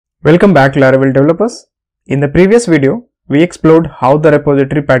Welcome back, Laravel developers. In the previous video, we explored how the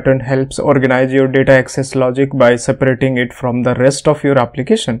repository pattern helps organize your data access logic by separating it from the rest of your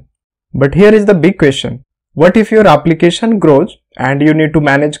application. But here is the big question. What if your application grows and you need to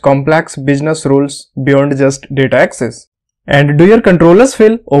manage complex business rules beyond just data access? And do your controllers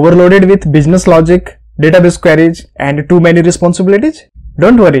feel overloaded with business logic, database queries, and too many responsibilities?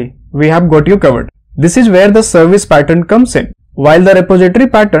 Don't worry, we have got you covered. This is where the service pattern comes in. While the repository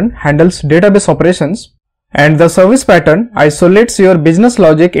pattern handles database operations, and the service pattern isolates your business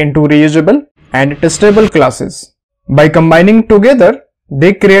logic into reusable and testable classes. By combining together,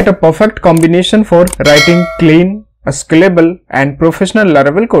 they create a perfect combination for writing clean, scalable, and professional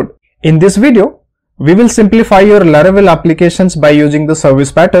Laravel code. In this video, we will simplify your Laravel applications by using the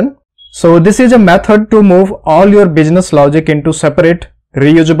service pattern. So this is a method to move all your business logic into separate,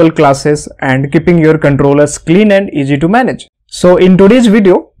 reusable classes and keeping your controllers clean and easy to manage. So in today's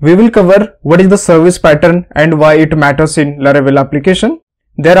video, we will cover what is the service pattern and why it matters in Laravel application.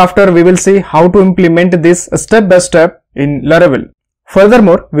 Thereafter, we will see how to implement this step by step in Laravel.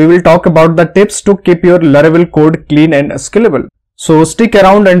 Furthermore, we will talk about the tips to keep your Laravel code clean and scalable. So stick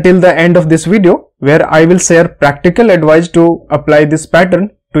around until the end of this video, where I will share practical advice to apply this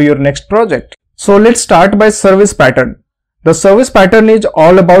pattern to your next project. So let's start by service pattern. The service pattern is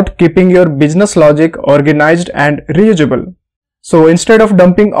all about keeping your business logic organized and reusable. So instead of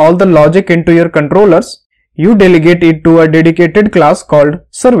dumping all the logic into your controllers, you delegate it to a dedicated class called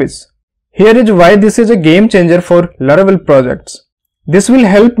service. Here is why this is a game changer for Laravel projects. This will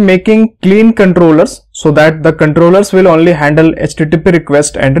help making clean controllers so that the controllers will only handle HTTP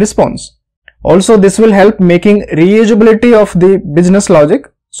request and response. Also, this will help making reusability of the business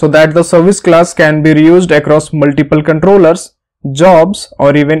logic so that the service class can be reused across multiple controllers, jobs,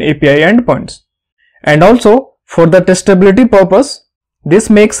 or even API endpoints. And also, for the testability purpose, this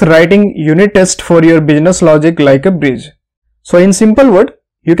makes writing unit test for your business logic like a breeze. So in simple word,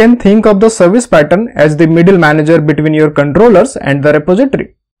 you can think of the service pattern as the middle manager between your controllers and the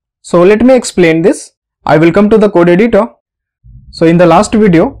repository. So let me explain this. I will come to the code editor. So in the last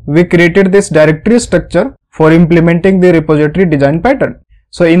video, we created this directory structure for implementing the repository design pattern.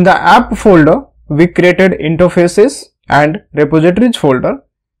 So in the app folder, we created interfaces and repositories folder.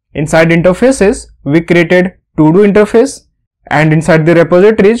 Inside interfaces, we created to-do interface, and inside the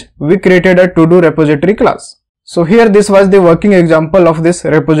repositories, we created a to-do repository class. So here this was the working example of this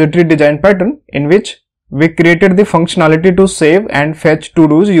repository design pattern, in which we created the functionality to save and fetch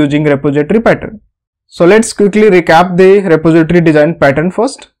to-dos using repository pattern. So let's quickly recap the repository design pattern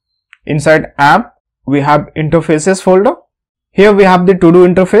first. Inside app, we have interfaces folder. Here we have the to-do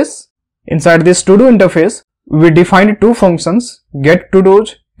interface. Inside this to-do interface, we defined two functions, get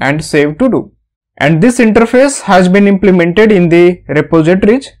to-dos and save to-do. And this interface has been implemented in the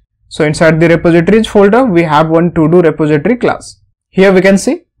repositories. So inside the repositories folder, we have one to-do repository class. Here we can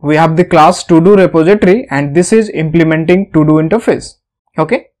see we have the class to-do repository, and this is implementing to-do interface.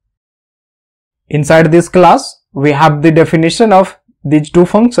 Okay. Inside this class, we have the definition of these two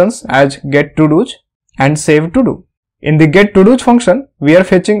functions as get to-dos and save to-do. In the get to-dos function, we are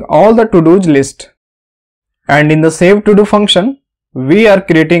fetching all the to-dos list. And in the save to-do function, we are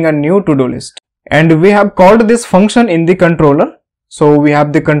creating a new to-do list. And we have called this function in the controller. So we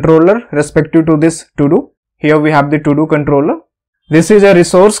have the controller respective to this to-do. Here we have the to-do controller. This is a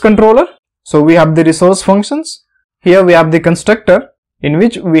resource controller. So we have the resource functions. Here we have the constructor, in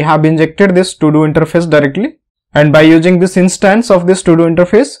which we have injected this to-do interface directly. And by using this instance of this to-do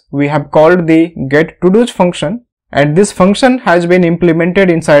interface, we have called the get to-dos function. And this function has been implemented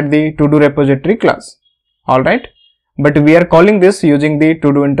inside the to-do repository class. Alright. But we are calling this using the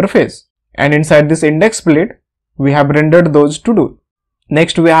to-do interface. And inside this index split, we have rendered those to-do.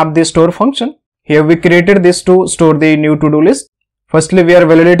 Next, we have the store function. Here we created this to store the new to-do list. Firstly, we are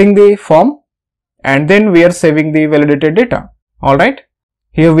validating the form, and then we are saving the validated data. Alright.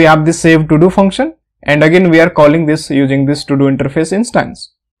 Here we have the save to-do function, and again we are calling this using this to-do interface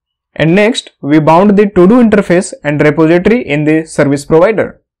instance. And next, we bound the to-do interface and repository in the service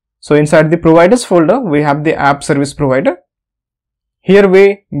provider. So inside the providers folder, we have the app service provider. Here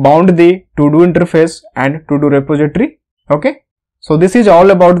we bound the to-do interface and to-do repository. Okay. So this is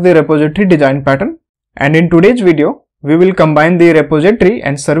all about the repository design pattern. And in today's video, we will combine the repository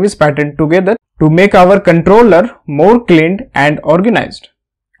and service pattern together to make our controller more cleaned and organized.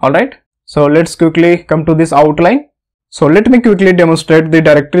 Alright. So let's quickly come to this outline. So let me quickly demonstrate the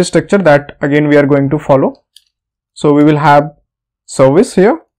directory structure that again we are going to follow. So we will have service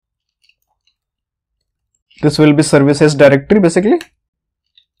here. This will be services directory basically.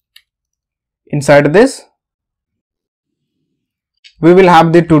 Inside this, we will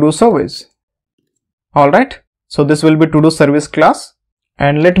have the to-do service. Alright, so this will be to-do service class,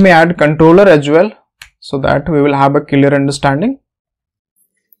 and let me add controller as well so that we will have a clear understanding.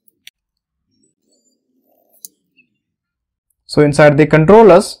 So inside the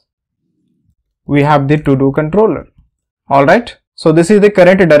controllers, we have the to-do controller. Alright, so this is the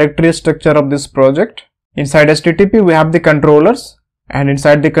current directory structure of this project. Inside HTTP, we have the controllers, and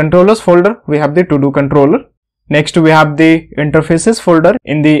inside the controllers folder, we have the to-do controller. Next, we have the interfaces folder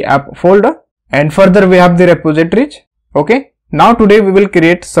in the app folder, and further we have the repositories. Okay, now today we will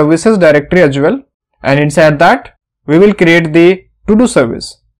create services directory as well, and inside that we will create the to-do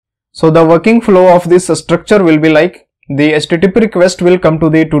service. So the working flow of this structure will be like the HTTP request will come to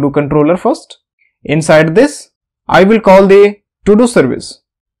the to-do controller first. Inside this, I will call the to-do service.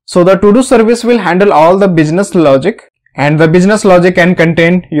 So the to-do service will handle all the business logic, and the business logic can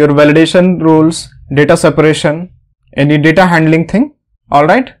contain your validation rules, data separation, any data handling thing.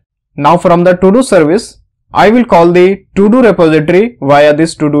 Alright, now from the to-do service, I will call the to-do repository via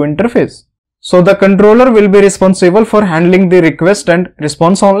this to-do interface. So the controller will be responsible for handling the request and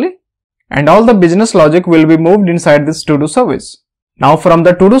response only, and all the business logic will be moved inside this to-do service. Now from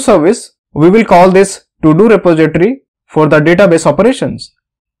the to-do service, we will call this to-do repository for the database operations.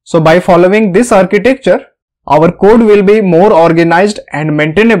 So by following this architecture, our code will be more organized and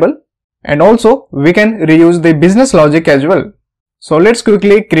maintainable, and also we can reuse the business logic as well. So let's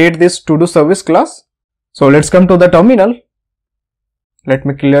quickly create this to-do service class. So let's come to the terminal. Let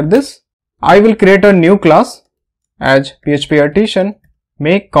me clear this. I will create a new class as PHP artisan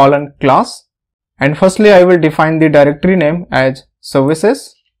make class, and firstly I will define the directory name as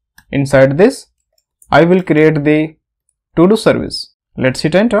services. Inside this, I will create the to-do service. Let's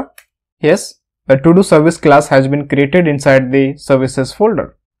hit enter. Yes, the to-do service class has been created inside the services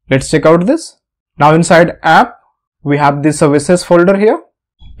folder. Let's check out this. Now inside app, we have the services folder here.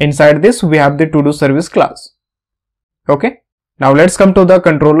 Inside this, we have the to-do service class. Okay. Now let's come to the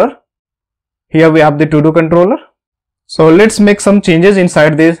controller. Here we have the to-do controller. So let's make some changes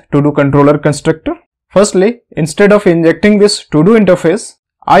inside this to-do controller constructor. Firstly, instead of injecting this to-do interface,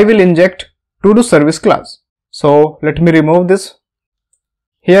 I will inject to-do service class. So let me remove this.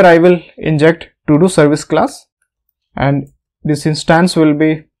 Here I will inject to-do service class, and this instance will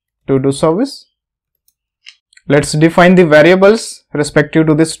be to-do service. Let's define the variables respective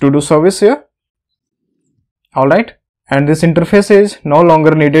to this to-do service here. Alright, and this interface is no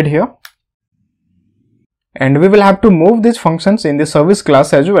longer needed here. And we will have to move these functions in the service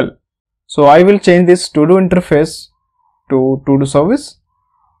class as well. So I will change this to-do interface to to-do service.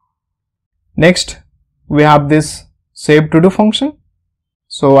 Next, we have this save to-do function.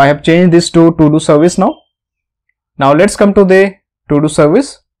 So I have changed this to to-do service now. Now let's come to the to-do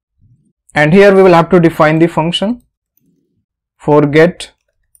service, and here we will have to define the function for get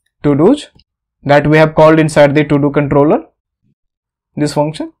to-dos that we have called inside the to-do controller, this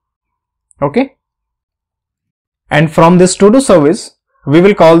function. Okay. And from this to-do service, we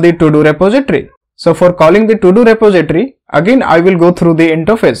will call the to-do repository. So for calling the to-do repository, again I will go through the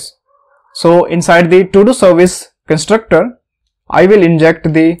interface. So inside the to-do service constructor, I will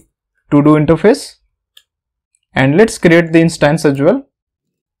inject the to-do interface, and let's create the instance as well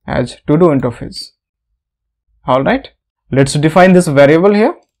as to-do interface. Alright, let's define this variable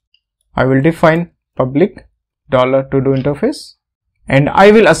here. I will define public $to-do interface, and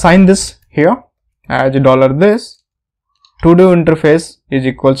I will assign this here as $this to-do interface is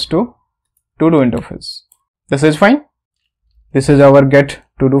equals to to-do interface. This is fine. This is our get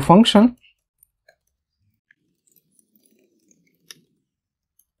to-do function.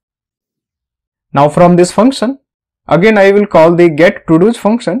 Now from this function, again I will call the get to-dos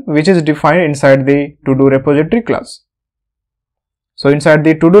function, which is defined inside the to-do repository class. So inside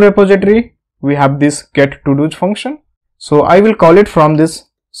the to-do repository, we have this get to-dos function. So I will call it from this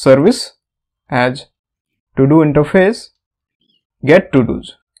service as to-do interface get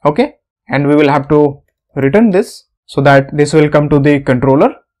to-dos. Okay, and we will have to return this so that this will come to the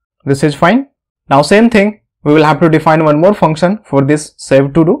controller. This is fine. Now same thing, we will have to define one more function for this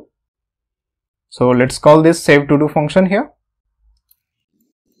save to do. So let's call this save to do function here.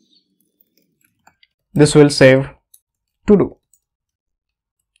 This will save to do.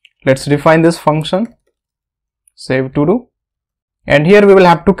 Let's define this function save to do, and here we will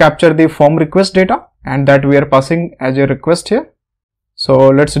have to capture the form request data, and that we are passing as a request here. So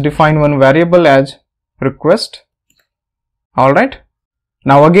let's define one variable as request. Alright,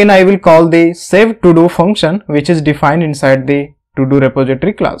 now again I will call the save to do function, which is defined inside the to do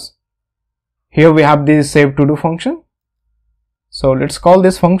repository class. Here we have the save to do function. So let's call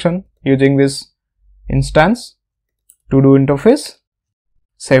this function using this instance to do interface.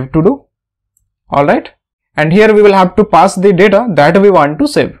 save to do. Alright, and here we will have to pass the data that we want to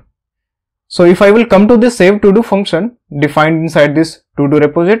save. So if I will come to this save to do function defined inside this to do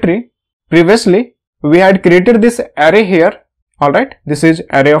repository, previously we had created this array here. Alright, this is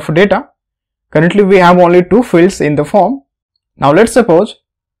array of data. Currently we have only 2 fields in the form. Now let's suppose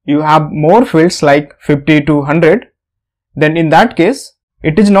you have more fields like 50 to 100. Then in that case,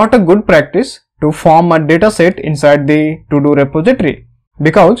 it is not a good practice to form a data set inside the to do repository,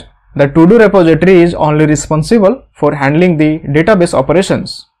 because the to do repository is only responsible for handling the database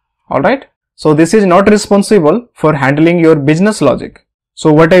operations. Alright, so this is not responsible for handling your business logic.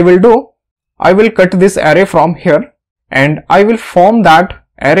 So what I will do, I will cut this array from here and I will form that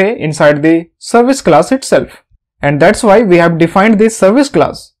array inside the service class itself. And that's why we have defined this service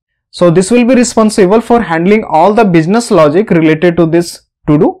class. So this will be responsible for handling all the business logic related to this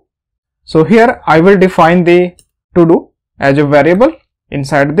to do. So here I will define the to do as a variable.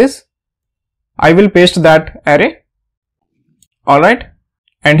 Inside this I will paste that array. Alright,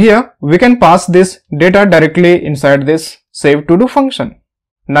 and here we can pass this data directly inside this save to do function.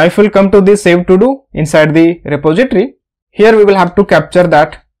 Now if we will come to the save to do inside the repository, here we will have to capture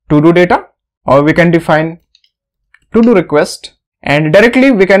that to do data, or we can define to do request, and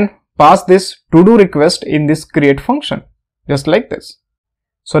directly we can pass this to do request in this create function, just like this.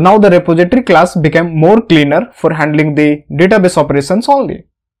 So now the repository class became more cleaner for handling the database operations only.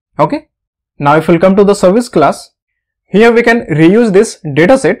 Okay. Now if we come to the service class, here we can reuse this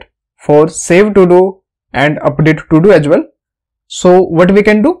dataset for save to do and update to do as well. So what we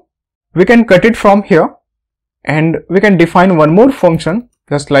can do, we can cut it from here and we can define one more function,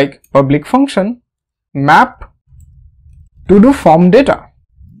 just like public function map to do form data.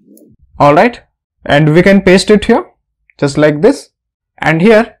 Alright, and we can paste it here just like this, and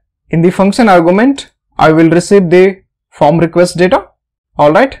here in the function argument I will receive the form request data.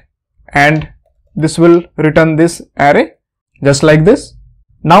 Alright, and this will return this array just like this.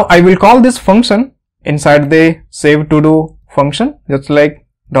 Now I will call this function inside the save to do function, just like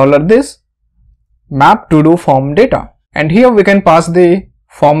 $this map to do form data, and here we can pass the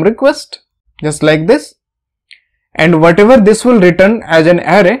form request just like this, and whatever this will return as an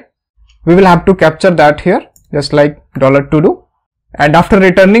array, we will have to capture that here just like $to do, and after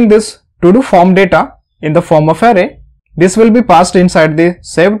returning this to do form data in the form of array, this will be passed inside the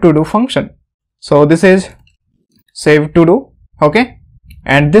save to do function. So this is save to do, okay,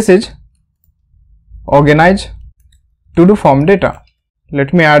 and this is organize to do form data.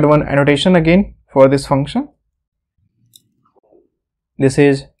 Let me add one annotation again for this function. This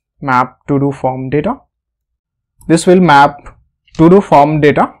is map to do form data. This will map to do form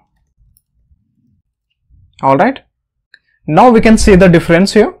data. Alright, now we can see the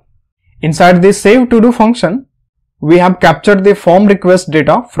difference here. Inside this save to do function, we have captured the form request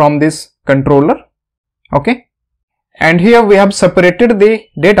data from this controller, okay, and here we have separated the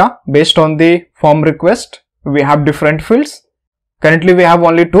data based on the form request. We have different fields. Currently we have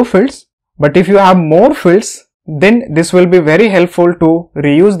only 2 fields, but if you have more fields, then this will be very helpful to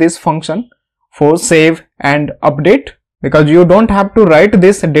reuse this function for save and update, because you don't have to write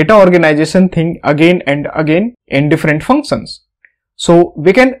this data organization thing again and again in different functions. So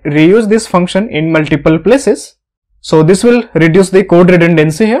we can reuse this function in multiple places. So this will reduce the code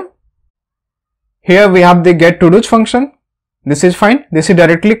redundancy here. Here we have the get to do function. This is fine. This is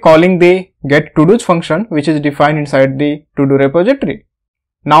directly calling the get to do function, which is defined inside the to do repository.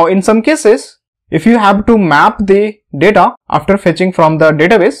 Now in some cases, if you have to map the data after fetching from the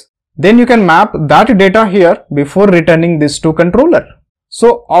database, then you can map that data here before returning this to controller.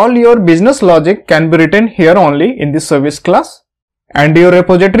 So all your business logic can be written here only in this service class, and your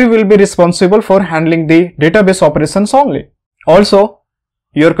repository will be responsible for handling the database operations only. Also,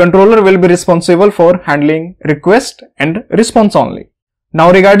 your controller will be responsible for handling request and response only. Now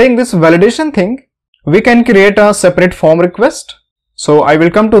regarding this validation thing, we can create a separate form request. So I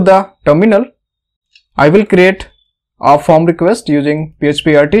will come to the terminal. I will create a form request using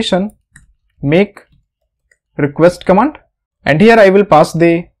PHP artisan make request command, and here I will pass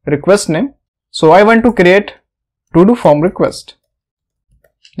the request name. So I want to create to do form request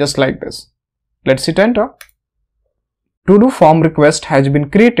just like this. Let's hit enter. To do form request has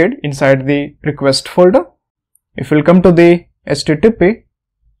been created inside the request folder. If we'll come to the HTTP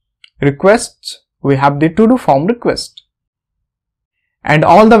requests, we have the to do form request, and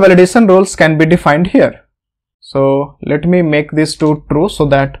all the validation roles can be defined here. So let me make this to true so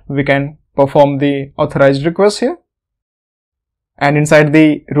that we can perform the authorized request here. And inside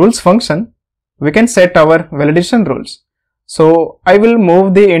the rules function, we can set our validation rules. So I will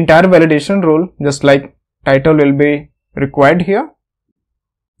move the entire validation rule, just like title will be required here.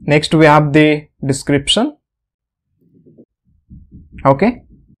 Next we have the description. Okay,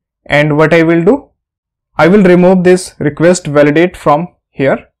 and what I will do, I will remove this request validate from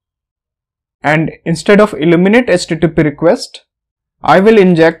here, and instead of eliminate HTTP request, I will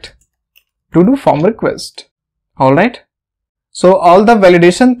inject to do form request. Alright, so all the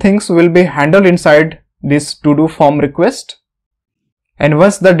validation things will be handled inside this to do form request, and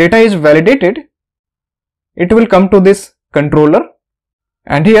once the data is validated, it will come to this controller,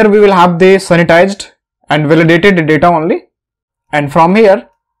 and here we will have the sanitized and validated data only, and from here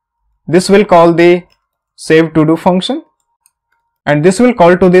this will call the save to do function, and this will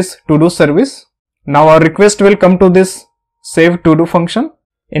call to this to do service. Now our request will come to this save to do function.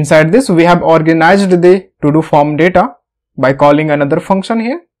 Inside this we have organized the to do form data by calling another function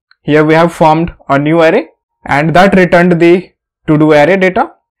here. Here we have formed a new array, and that returned the to do array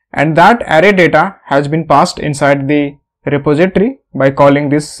data, and that array data has been passed inside the repository by calling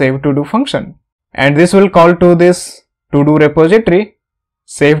this save to do function, and this will call to this to do repository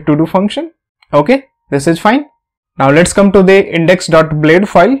save to do function. Okay, this is fine. Now let's come to the index.blade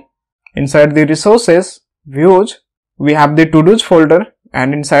file. Inside the resources views we have the to do's folder,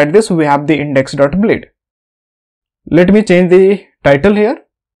 and inside this we have the index.blade. Let me change the title here.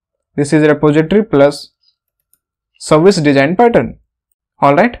 This is repository plus service design pattern.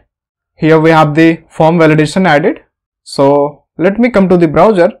 Alright, here we have the form validation added. So let me come to the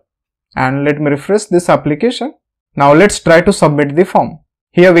browser and let me refresh this application. Now let's try to submit the form.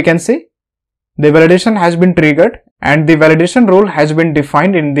 Here we can see the validation has been triggered and the validation rule has been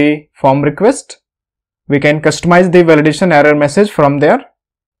defined in the form request. We can customize the validation error message from there.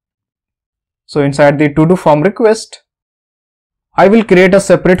 So inside the to do form request, I will create a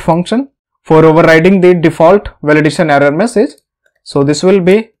separate function for overriding the default validation error message. So this will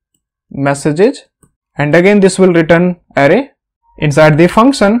be messages, and again this will return array. Inside the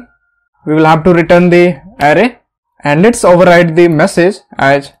function we will have to return the array, and let's override the message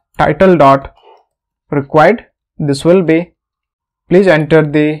as title dot required. This will be please enter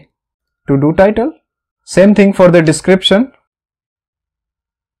the to do title. Same thing for the description,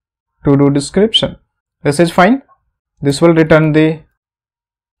 to do description. This is fine. This will return the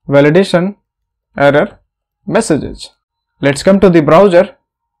validation error messages. Let's come to the browser.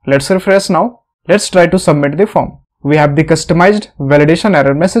 Let's refresh now. Let's try to submit the form. We have the customized validation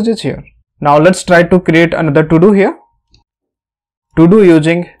error messages here. Now let's try to create another to do here. To do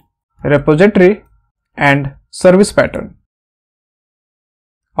using repository and service pattern.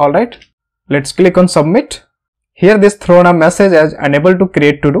 Alright, let's click on submit. Here this thrown a message as unable to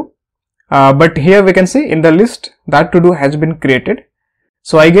create to do. But here we can see in the list that to do has been created.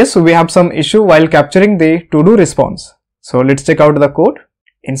 So I guess we have some issue while capturing the to do response. So let's check out the code.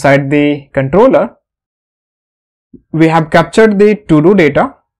 Inside the controller, we have captured the to do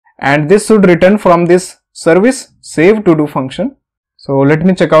data, and this should return from this service save to do function. So let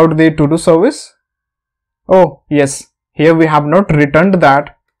me check out the to do service. Oh yes, here we have not returned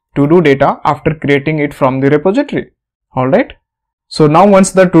that to do data after creating it from the repository. Alright. So now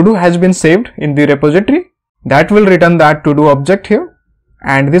once the to do has been saved in the repository, that will return that to do object here,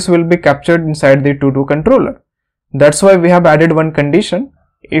 and this will be captured inside the to do controller. That's why we have added one condition.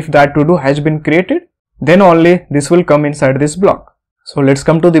 If that to do has been created, then only this will come inside this block. So let's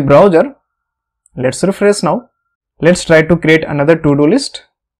come to the browser. Let's refresh now. Let's try to create another to do list.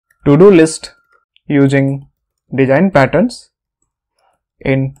 To do list using design patterns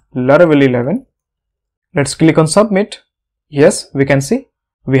in Laravel 11. Let's click on submit. Yes, we can see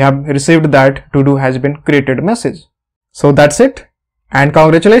we have received that to do has been created message. So that's it, and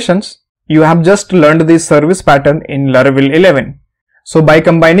congratulations, you have just learned the service pattern in Laravel 11. So by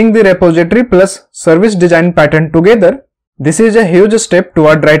combining the repository plus service design pattern together, this is a huge step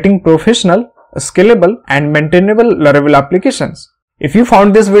toward writing professional, scalable and maintainable Laravel applications. If you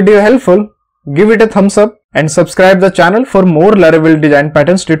found this video helpful, give it a thumbs up and subscribe the channel for more Laravel design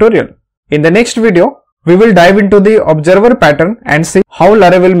patterns tutorial. In the next video, we will dive into the observer pattern and see how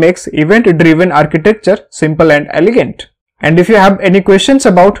Laravel makes event-driven architecture simple and elegant. And if you have any questions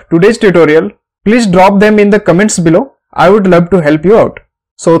about today's tutorial, please drop them in the comments below. I would love to help you out.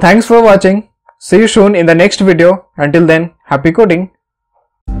 So thanks for watching. See you soon in the next video. Until then, happy coding.